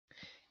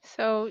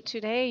So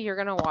today you're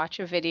going to watch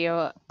a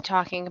video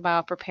talking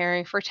about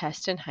preparing for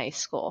tests in high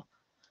school.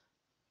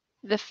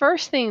 The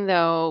first thing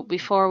though,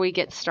 before we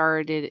get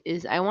started,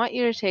 is I want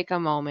you to take a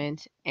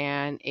moment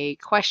and a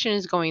question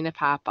is going to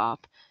pop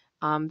up.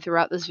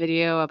 Throughout this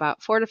video,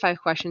 about 4 to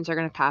 5 questions are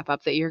going to pop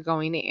up that you're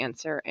going to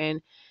answer.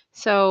 And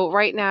so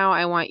right now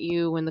I want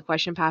you, when the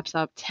question pops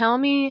up, tell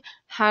me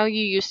how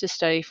you used to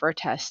study for a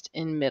test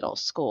in middle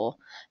school.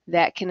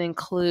 That can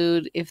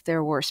include if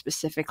there were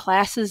specific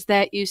classes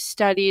that you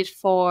studied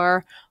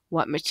for,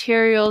 what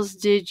materials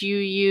did you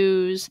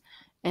use,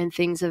 and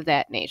things of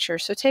that nature.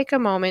 So take a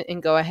moment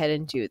and go ahead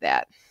and do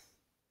that.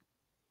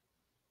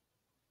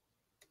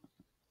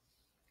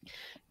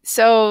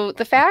 So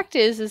the fact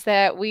is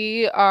that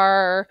we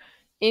are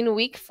in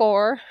week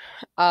 4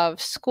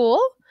 of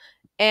school,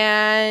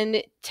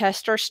 and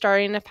tests are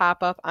starting to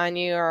pop up on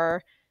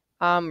your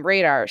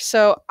radar.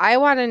 So I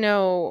want to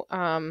know,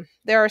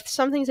 there are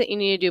some things that you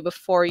need to do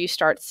before you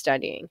start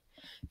studying.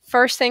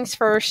 First things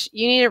first,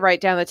 you need to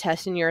write down the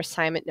test in your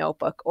assignment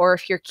notebook, or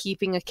if you're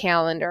keeping a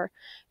calendar,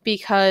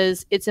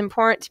 because it's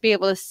important to be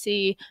able to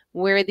see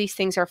where these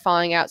things are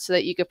falling out so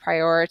that you could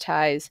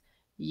prioritize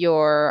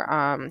your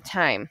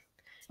time.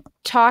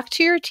 Talk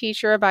to your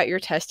teacher about your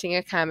testing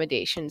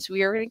accommodations.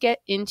 We are going to get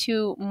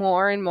into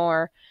more and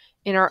more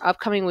in our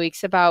upcoming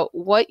weeks about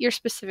what your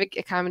specific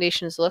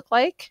accommodations look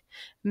like.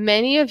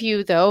 Many of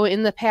you, though,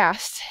 in the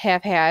past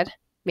have had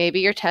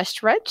maybe your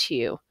test read to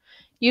you.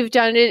 You've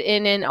done it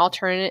in an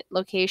alternate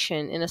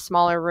location in a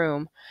smaller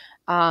room.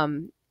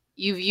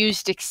 You've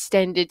used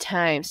extended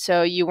time,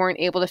 so you weren't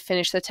able to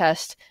finish the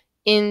test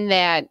in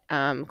that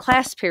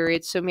class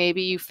period, so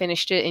maybe you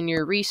finished it in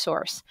your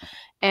resource.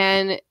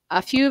 And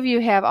a few of you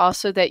have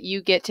also that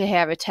you get to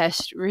have a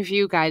test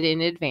review guide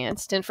in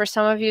advance. And for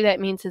some of you, that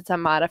means it's a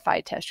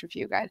modified test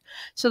review guide.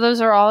 So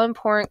those are all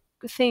important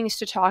things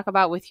to talk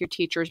about with your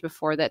teachers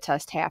before that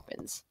test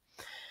happens.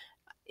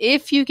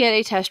 If you get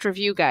a test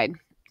review guide,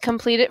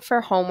 complete it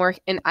for homework,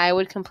 and I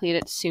would complete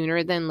it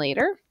sooner than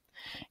later.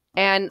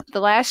 And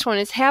the last one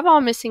is have all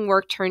missing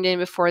work turned in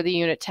before the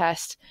unit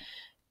test.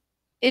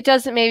 It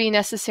doesn't maybe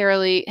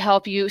necessarily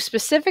help you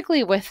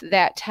specifically with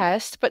that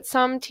test, but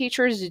some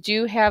teachers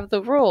do have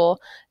the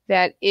rule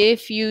that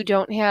if you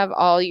don't have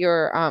all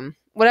your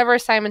whatever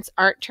assignments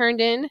aren't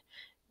turned in,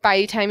 by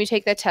the time you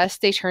take that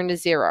test, they turn to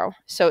 0.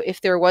 So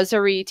if there was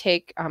a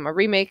remake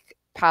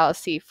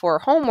policy for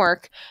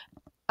homework,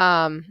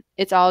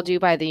 it's all due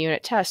by the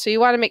unit test. So you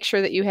want to make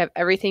sure that you have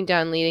everything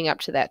done leading up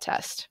to that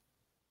test.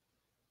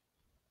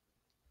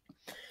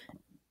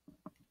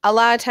 A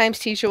lot of times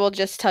teacher will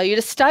just tell you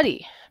to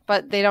study,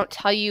 but they don't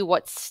tell you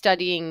what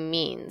studying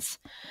means.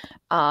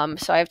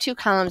 So I have 2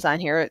 columns on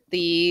here.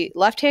 The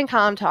left-hand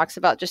column talks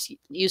about just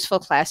useful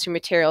classroom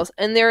materials,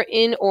 and they're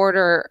in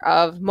order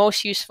of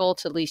most useful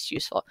to least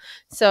useful.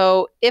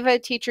 So if a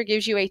teacher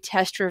gives you a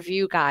test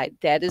review guide,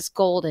 that is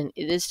golden.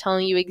 It is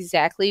telling you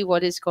exactly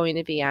what is going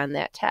to be on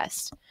that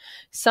test.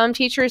 Some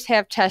teachers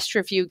have test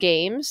review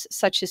games,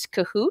 such as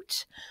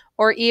Kahoot,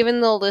 or even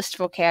the list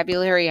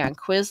vocabulary on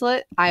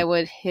Quizlet. I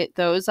would hit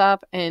those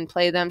up and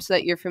play them so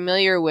that you're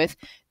familiar with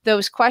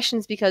those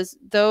questions, because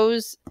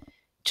those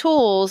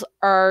tools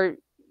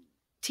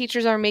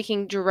teachers are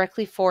making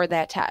directly for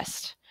that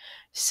test.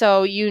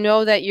 So you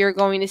know that you're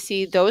going to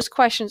see those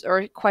questions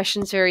or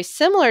questions very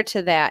similar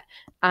to that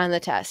on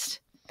the test.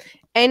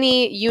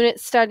 Any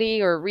unit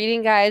study or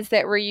reading guides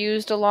that were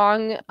used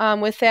along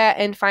with that.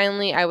 And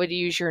finally, I would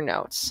use your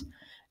notes.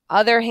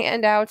 Other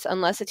handouts,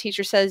 unless a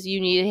teacher says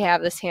you need to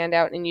have this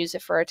handout and use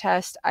it for a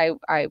test,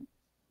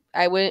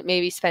 I wouldn't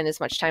maybe spend as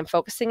much time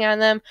focusing on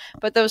them.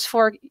 But those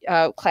 4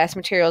 class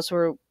materials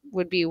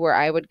would be where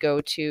I would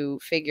go to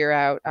figure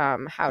out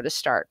how to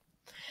start.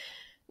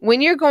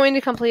 When you're going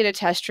to complete a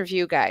test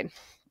review guide,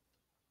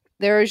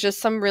 there is just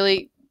some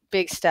really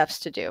big steps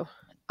to do.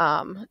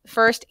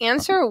 First,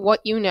 answer what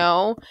you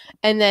know,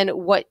 and then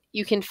what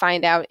you can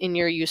find out in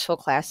your useful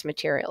class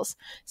materials.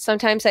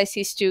 Sometimes I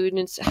see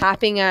students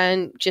hopping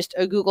on just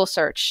a Google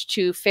search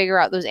to figure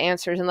out those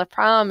answers, and the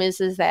problem is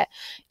that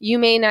you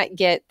may not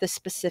get the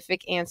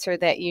specific answer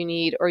that you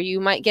need, or you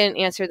might get an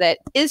answer that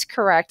is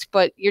correct,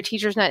 but your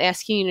teacher's not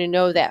asking you to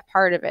know that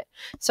part of it.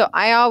 So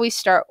I always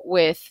start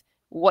with,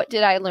 what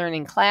did I learn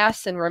in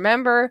class and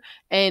remember,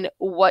 and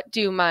what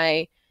do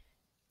my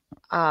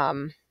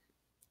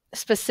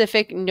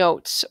specific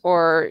notes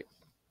or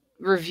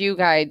review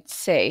guide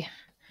say.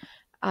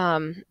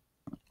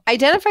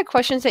 Identify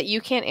questions that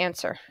you can't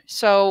answer.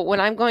 So when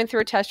I'm going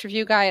through a test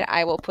review guide,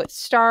 I will put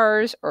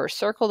stars or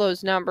circle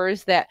those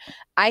numbers that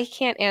I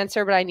can't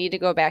answer, but I need to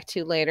go back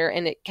to later,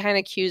 and it kind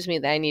of cues me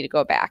that I need to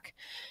go back.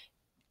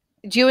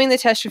 Doing the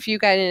test review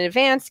guide in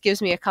advance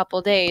gives me a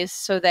couple days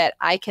so that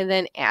I can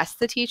then ask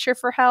the teacher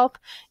for help.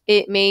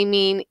 It may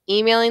mean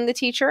emailing the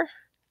teacher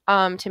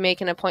to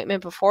make an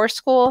appointment before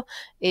school.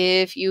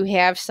 If you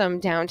have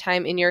some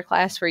downtime in your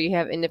class where you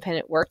have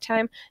independent work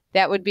time,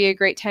 that would be a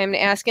great time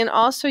to ask. And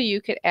also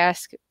you could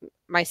ask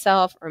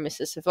myself or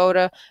Mrs.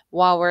 Savoda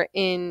while we're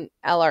in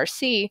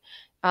LRC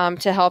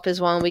to help as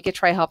well, and we could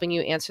try helping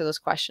you answer those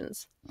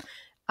questions.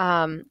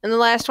 And the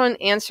last one,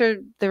 answer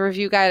the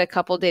review guide a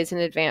couple days in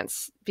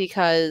advance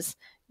because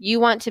you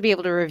want to be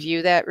able to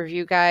review that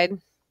review guide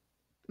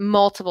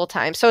multiple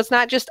times. So it's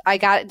not just I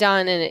got it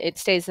done and it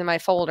stays in my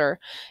folder.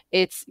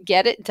 It's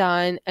get it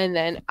done, and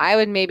then I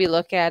would maybe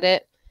look at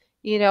it,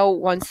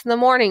 once in the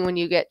morning when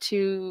you get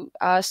to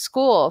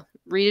school.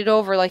 Read it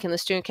over like in the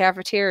student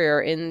cafeteria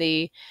or in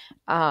the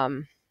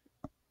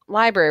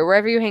library,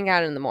 wherever you hang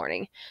out in the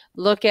morning.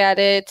 Look at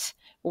it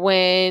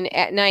when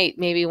at night,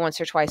 maybe once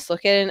or twice.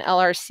 Look at an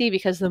LRC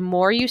because the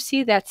more you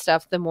see that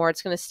stuff, the more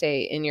it's going to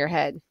stay in your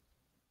head.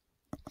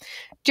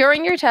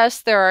 During your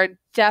test, there are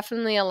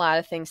definitely a lot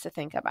of things to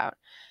think about.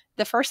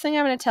 The first thing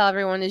I'm going to tell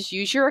everyone is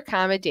use your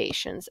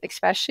accommodations,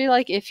 especially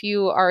like if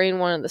you are in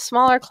one of the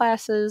smaller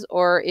classes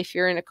or if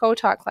you're in a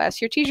co-taught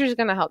class, your teacher is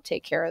going to help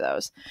take care of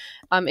those.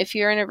 If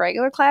you're in a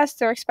regular class,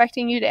 they're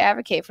expecting you to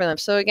advocate for them.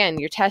 So again,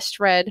 your test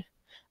read,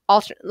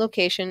 alternate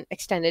location,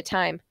 extended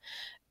time.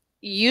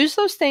 Use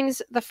those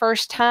things the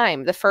first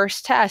time, the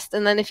first test.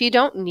 And then if you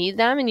don't need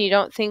them and you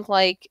don't think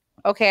like,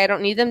 okay, I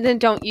don't need them, then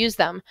don't use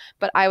them.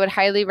 But I would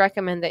highly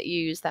recommend that you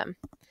use them.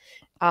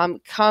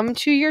 Come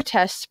to your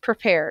tests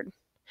prepared.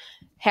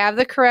 Have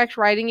the correct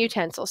writing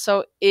utensils.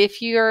 So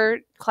if your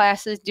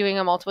class is doing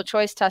a multiple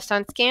choice test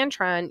on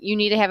Scantron, you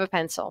need to have a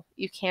pencil.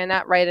 You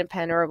cannot write in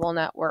pen or it will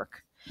not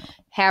work.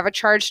 Have a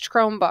charged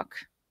Chromebook.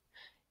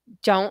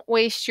 Don't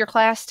waste your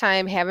class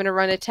time having to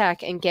run a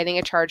tech and getting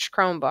a charged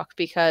Chromebook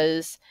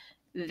because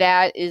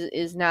that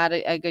is not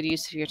a good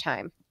use of your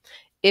time.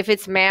 If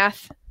it's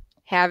math,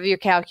 have your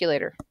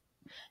calculator.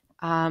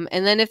 And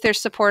then if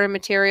there's supported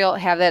material,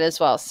 have that as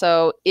well.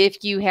 So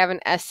if you have an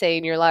essay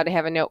and you're allowed to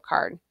have a note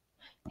card,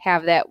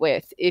 have that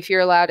with. If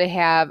you're allowed to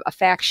have a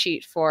fact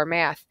sheet for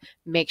math,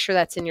 make sure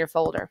that's in your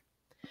folder.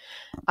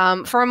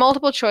 For a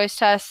multiple choice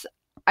test,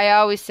 I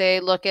always say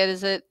look at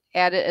it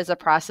as a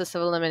process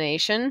of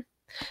elimination.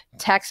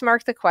 Text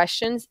mark the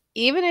questions.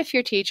 Even if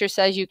your teacher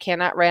says you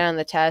cannot write on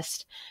the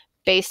test,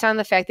 based on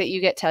the fact that you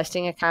get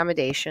testing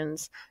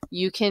accommodations,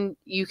 you can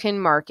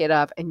mark it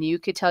up and you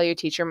could tell your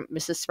teacher,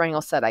 Mrs.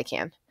 Sprengel said I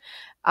can.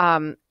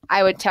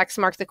 I would text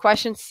mark the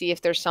question, see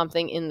if there's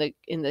something in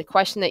the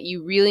question that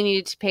you really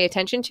needed to pay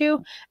attention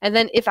to. And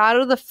then if out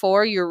of the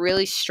 4, you're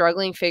really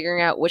struggling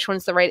figuring out which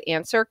one's the right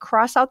answer,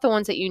 cross out the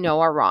ones that you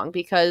know are wrong.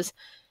 Because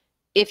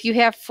if you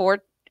have 4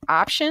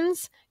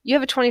 options, you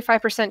have a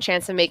 25%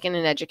 chance of making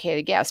an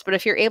educated guess. But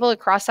if you're able to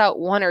cross out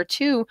 1 or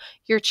 2,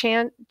 your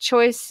chance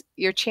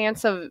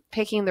of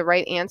picking the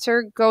right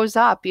answer goes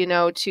up,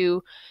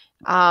 to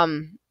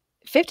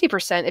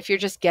 50% if you're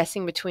just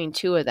guessing between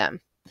 2 of them.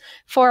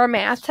 For a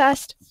math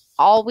test,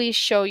 always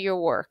show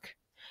your work.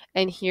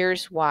 And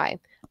here's why.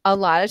 A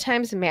lot of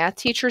times math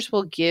teachers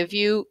will give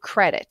you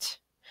credit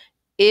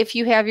if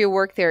you have your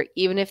work there,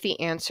 even if the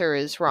answer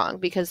is wrong,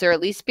 because they're at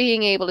least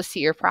being able to see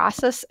your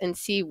process and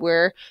see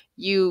where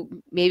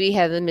you maybe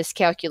have a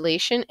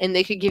miscalculation, and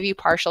they could give you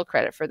partial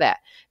credit for that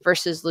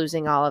versus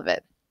losing all of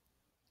it.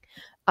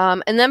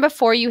 And then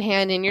before you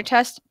hand in your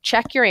test,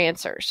 check your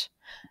answers.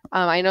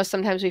 I know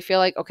sometimes we feel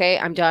like, okay,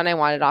 I'm done. I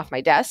want it off my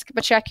desk,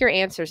 but check your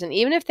answers. And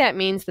even if that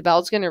means the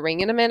bell's going to ring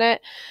in a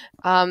minute,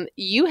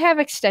 you have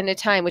extended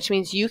time, which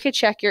means you could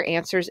check your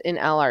answers in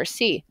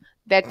LRC.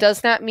 That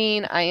does not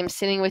mean I am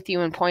sitting with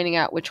you and pointing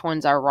out which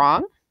ones are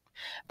wrong.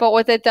 But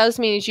what that does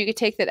mean is you could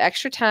take that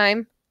extra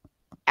time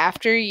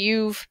after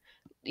you've,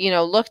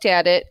 looked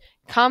at it,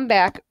 come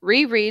back,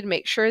 reread,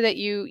 make sure that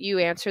you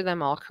answer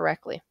them all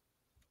correctly.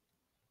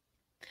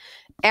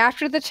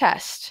 After the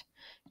test,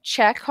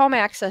 check Home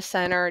Access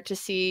Center to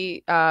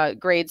see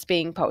grades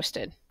being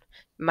posted.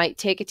 Might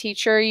take a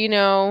teacher,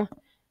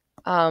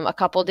 a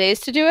couple days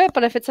to do it,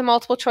 but if it's a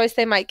multiple choice,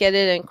 they might get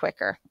it in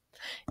quicker.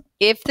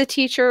 If the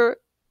teacher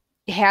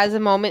has a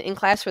moment in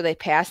class where they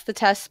pass the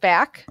tests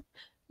back,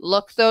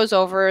 look those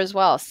over as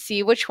well.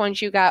 See which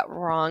ones you got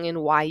wrong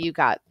and why you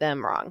got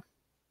them wrong.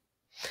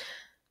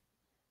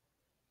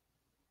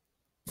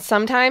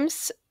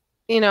 Sometimes,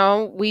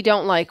 we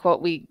don't like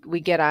what we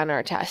get on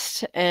our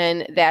test,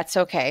 and that's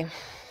okay.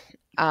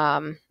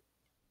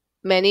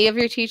 Many of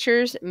your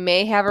teachers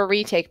may have a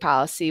retake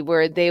policy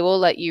where they will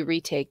let you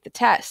retake the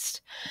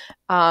test.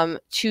 One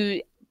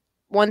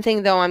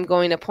thing, though, I'm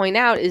going to point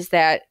out is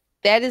that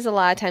is a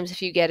lot of times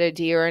if you get a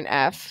D or an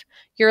F,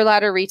 you're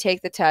allowed to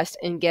retake the test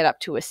and get up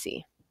to a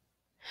C.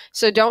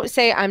 So don't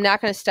say, I'm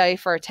not going to study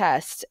for a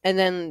test, and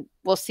then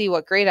we'll see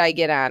what grade I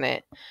get on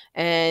it.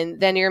 And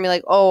then you're going to be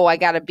like, oh, I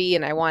got a B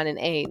and I want an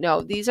A.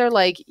 No, these are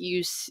like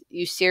you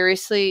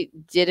seriously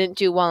didn't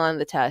do well on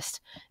the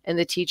test, and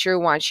the teacher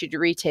wants you to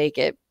retake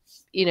it,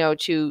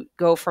 to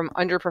go from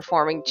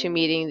underperforming to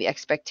meeting the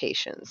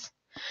expectations.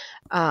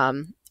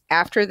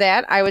 After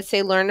that, I would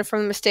say learn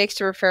from the mistakes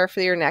to prepare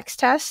for your next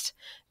test,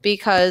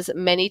 because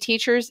many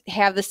teachers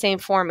have the same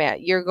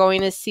format. You're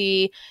going to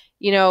see,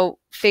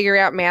 figure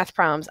out math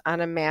problems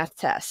on a math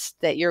test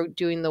that you're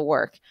doing the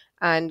work.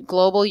 On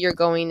global, you're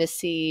going to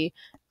see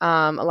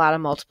a lot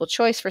of multiple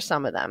choice for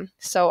some of them.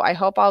 So I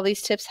hope all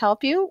these tips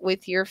help you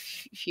with your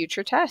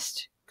future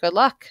test. Good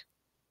luck.